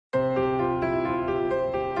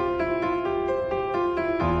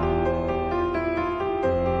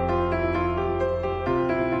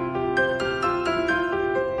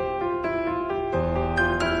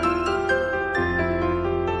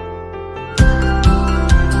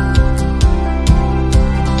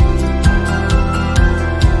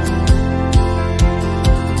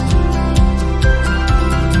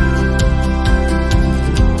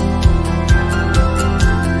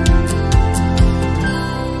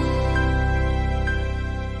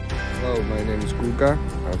name is Guga.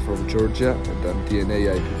 I'm from Georgia and I'm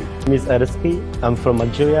DNA IPB. Miss Araski, I'm from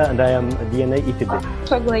Algeria and I am DNA IPB.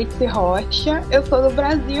 Sou Gleice Rocha, eu sou do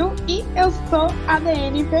Brasil e eu sou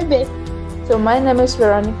ADN IPB. So my name is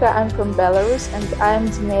Veronica, I'm from Belarus and I am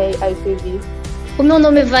DNA IPB. O meu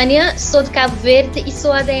nome é Vânia, sou de Cabo Verde e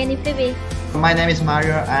sou ADN IPB. My name is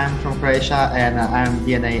Mario, I'm from Croatia and I am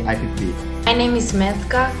DNA IPB. My name is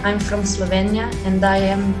Metka, I'm from Slovenia and I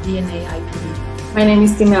am DNA IPB. My name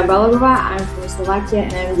is Timea Balogova, I'm from Slovakia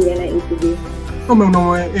and I am DNA IPB. O meu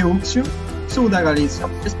nome é Eúxio, sou da Galícia,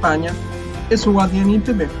 Espanha, e sou ADN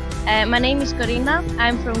IPB. My name is Corina,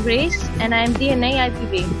 I'm from Greece and I am DNA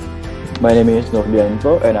IPB. My name is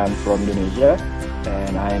Nordianto and I'm from Indonesia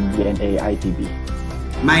and I am DNA IPB.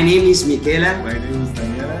 My name is Michele. My name is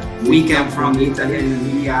Daniela. We come from Italy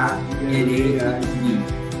and we are DNA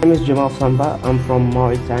IPB. My name is Jamal Samba, I'm from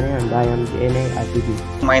Mauritania and I am DNA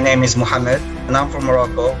IPB. My name is Mohammed and I'm from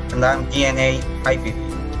Morocco and I'm DNA IPB.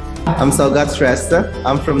 I'm Saugat Shrestha,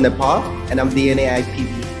 I'm from Nepal and I'm DNA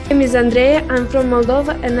IPB. My name is Andrea, I'm from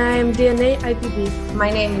Moldova and I am DNA IPB.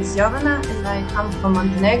 My name is Jovana and I come from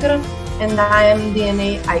Montenegro and I am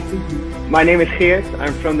DNA IPB. My name is Geert,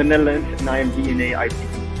 I'm from the Netherlands and I am DNA IPB.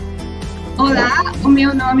 Olá, o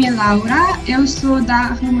meu nome é Laura, eu sou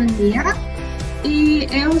da România e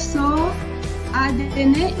eu sou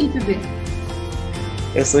ADN IPB.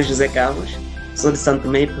 Eu sou José Carlos, sou de Santo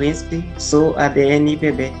Tomé e Príncipe, sou ADN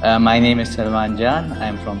IPB. My name is Salman Jan, I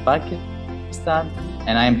am from Pakistan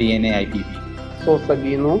and I am DNA IPB. Sou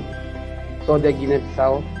Sabino, sou da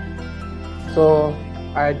Guiné-Bissau, sou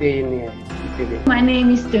ADN IPB. My name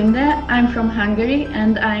is Tunda, I'm from Hungary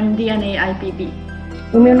and I'm DNA IPB.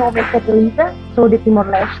 O meu nome é Catalina, sou de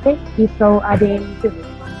Timor-Leste e sou ADN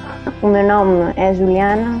IPB. O meu nome é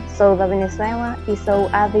Juliana, sou da Venezuela e sou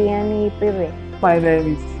ADN IPB. My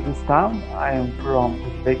name is Rustam, I am from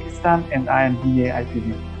Uzbekistan and I am DNA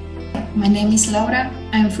IPB. My name is Laura,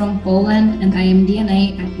 I'm from Poland and I am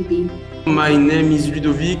DNA IPB. My name is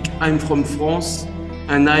Ludovic, I'm from France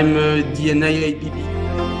and I'm DNA IPB.